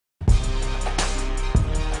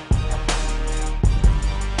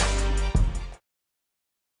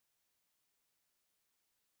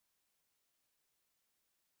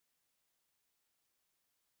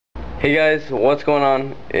Hey guys, what's going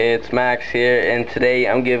on? It's Max here, and today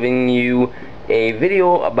I'm giving you a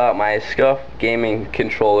video about my SCUF gaming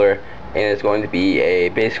controller, and it's going to be a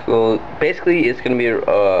basically it's going to be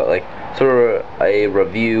like sort of a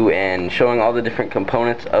review and showing all the different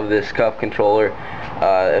components of this SCUF controller.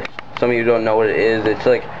 If some of you don't know what it is, it's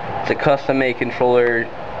a custom-made controller,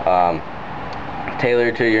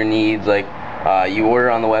 tailored to your needs. Like you order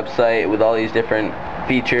on the website with all these different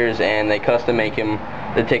features, and they custom make them.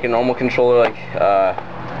 They take a normal controller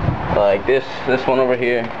like this one over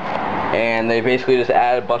here, and they basically just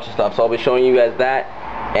add a bunch of stuff. So I'll be showing you guys that,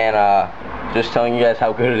 and just telling you guys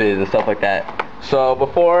how good it is and stuff like that. So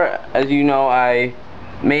before, as you know, I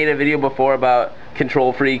made a video before about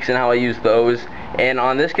Control Freaks and how I use those. And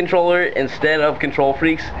on this controller, instead of Control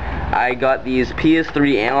Freaks, I got these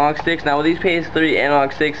PS3 analog sticks. Now with these PS3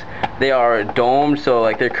 analog sticks, they are domed, so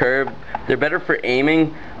like they're curved. They're better for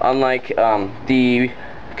aiming, unlike the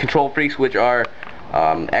Control Freaks, which are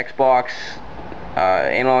Xbox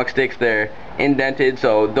analog sticks. They're indented,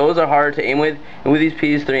 so those are harder to aim with. And with these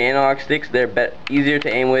PS3 analog sticks, they're easier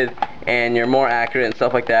to aim with, and you're more accurate and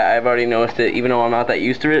stuff like that. I've already noticed it, even though I'm not that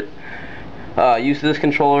used to it. Used to this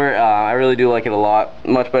controller, I really do like it a lot,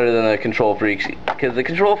 much better than the Control Freaks, because the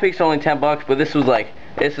Control Freaks are only $10, but this is like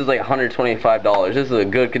 $125. This is a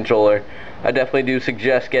good controller. I definitely do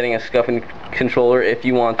suggest getting a SCUF controller if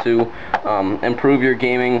you want to improve your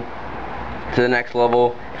gaming to the next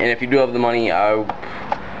level, and if you do have the money, I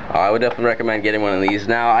would definitely recommend getting one of these.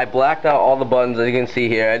 Now, I blacked out all the buttons, as you can see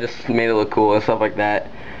here. I just made it look cool and stuff like that.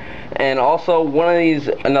 And also,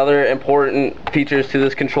 another important features to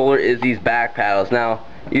this controller is these back paddles. Now,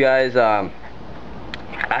 you guys, I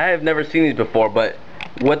have never seen these before, but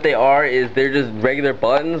what they are is they're just regular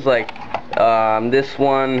buttons. Like this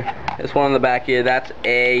one on the back here, that's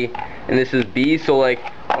A, and this is B. So like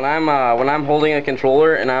when I'm holding a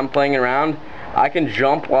controller and I'm playing around, I can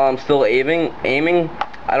jump while I'm still aiming.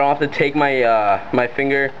 I don't have to take my my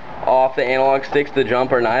finger off the analog sticks to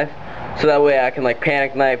jump or knife. So that way I can like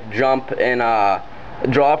panic knife, jump, and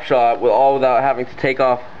drop shot without having to take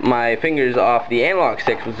off my fingers off the analog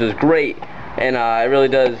sticks, which is great. And it really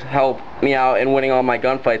does help me out in winning all my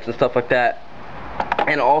gunfights and stuff like that.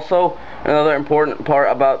 And also, another important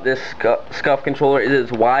part about this SCUF controller is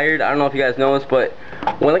it's wired. I don't know if you guys know this, but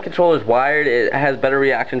when the controller is wired, it has better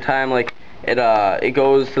reaction time. Like it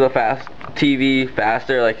goes to the TV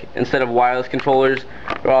faster. Like instead of wireless controllers,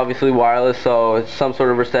 they're obviously wireless, so it's some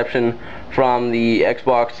sort of reception from the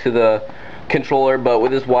Xbox to the controller. But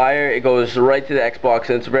with this wire, it goes right to the Xbox,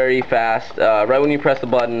 and it's very fast. Right when you press the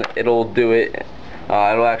button, it'll do it.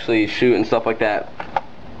 It'll actually shoot and stuff like that.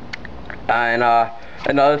 And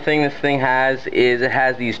another thing this thing has is it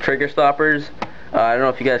has these trigger stoppers. I don't know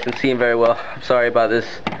if you guys can see them very well. I'm sorry about this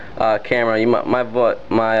camera. My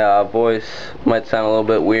voice might sound a little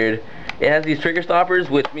bit weird. It has these trigger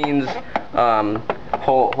stoppers, which means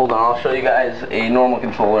hold on, I'll show you guys a normal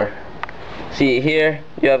controller. See here,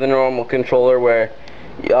 you have the normal controller where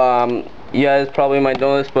you guys probably might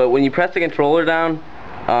know this, but when you press the controller down,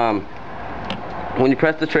 when you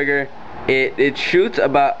press the trigger, it shoots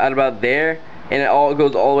about there, and it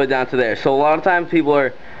goes all the way down to there. So a lot of times people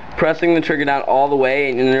are pressing the trigger down all the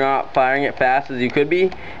way, and they're not firing it fast as you could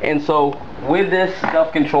be. And so with this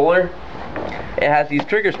SCUF controller, it has these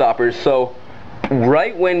trigger stoppers. So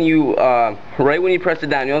right when you press it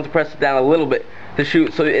down, you have to press it down a little bit to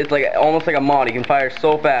shoot. So it's like almost like a mod. You can fire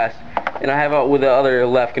so fast. And I have it with the other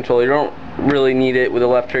left controller. You don't really need it with the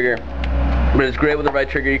left trigger, but it's great with the right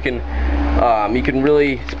trigger. You can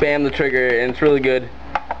really spam the trigger, and it's really good.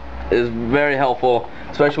 It's very helpful,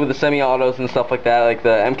 especially with the semi-autos and stuff like that, like the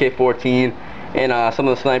MK14 and some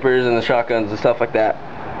of the snipers and the shotguns and stuff like that.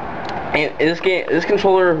 And this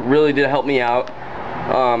controller really did help me out.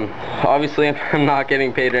 Obviously, I'm not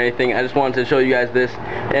getting paid or anything. I just wanted to show you guys this,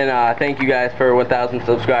 and thank you guys for 1,000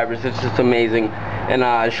 subscribers. It's just amazing.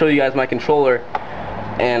 And show you guys my controller,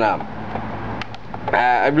 and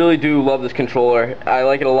I really do love this controller. I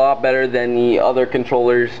like it a lot better than the other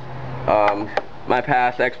controllers. My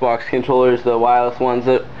past Xbox controllers, the wireless ones,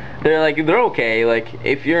 they're okay. Like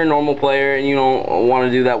if you're a normal player and you don't want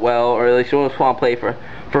to do that well, or at least you just want to play for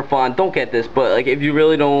fun, don't get this. But like if you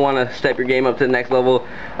really don't want to step your game up to the next level,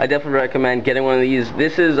 I definitely recommend getting one of these.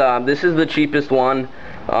 This is the cheapest one.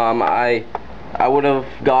 I would have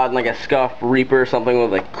gotten like a SCUF Reaper or something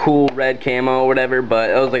with like cool red camo or whatever, but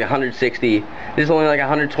it was like 160. This is only like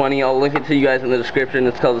 120. I'll link it to you guys in the description.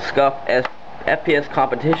 It's called the SCUF FPS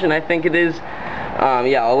Competition, I think it is.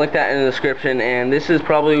 Yeah, I'll link that in the description. And this is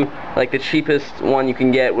probably like the cheapest one you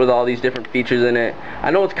can get with all these different features in it.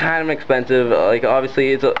 I know it's kind of expensive. Like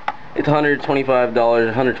obviously it's It's $125,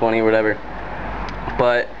 $120, whatever.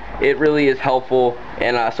 But it really is helpful,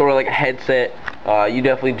 and sort of like a headset. You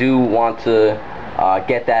definitely do want to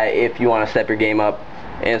get that if you want to step your game up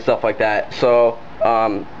and stuff like that. So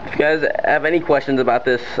if you guys have any questions about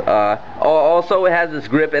this, also it has this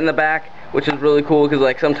grip in the back, which is really cool, because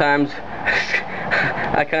like sometimes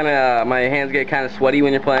I kind of my hands get kind of sweaty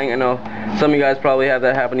when you're playing. I know some of you guys probably have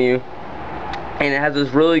that happen to you. And it has this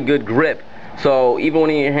really good grip, so even when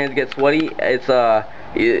your hands get sweaty,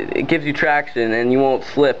 it gives you traction and you won't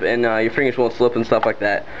slip, and your fingers won't slip and stuff like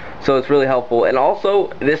that. So it's really helpful. And also,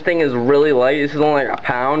 this thing is really light. This is only like a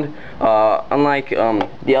pound. Unlike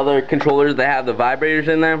the other controllers that have the vibrators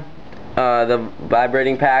in there, the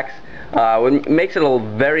vibrating packs, it makes it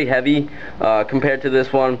very heavy compared to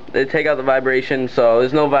this one. They take out the vibration, so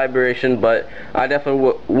there's no vibration. But I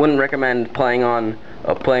definitely wouldn't recommend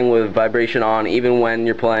playing with vibration on, even when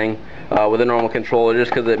you're playing with a normal controller,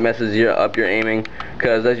 just because it messes up your aiming.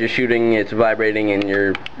 Because as you're shooting, it's vibrating and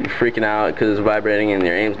you're freaking out because it's vibrating and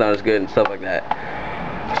your aim's not as good and stuff like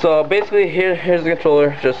that. So basically, here's the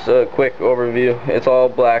controller. Just a quick overview. It's all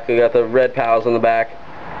black. We got the red pals on the back.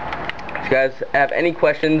 If you guys have any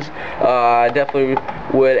questions, I definitely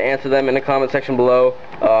would answer them in the comment section below.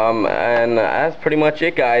 And that's pretty much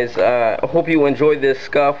it, guys. I hope you enjoyed this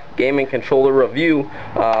SCUF gaming controller review.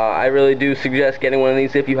 I really do suggest getting one of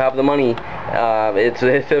these if you have the money.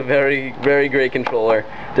 It's a very, very great controller.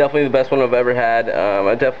 Definitely the best one I've ever had.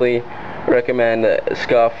 I definitely recommend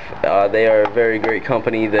SCUF. They are a very great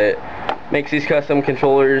company that makes these custom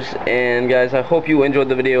controllers. And guys, I hope you enjoyed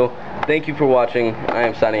the video. Thank you for watching. I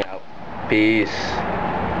am signing out. Peace.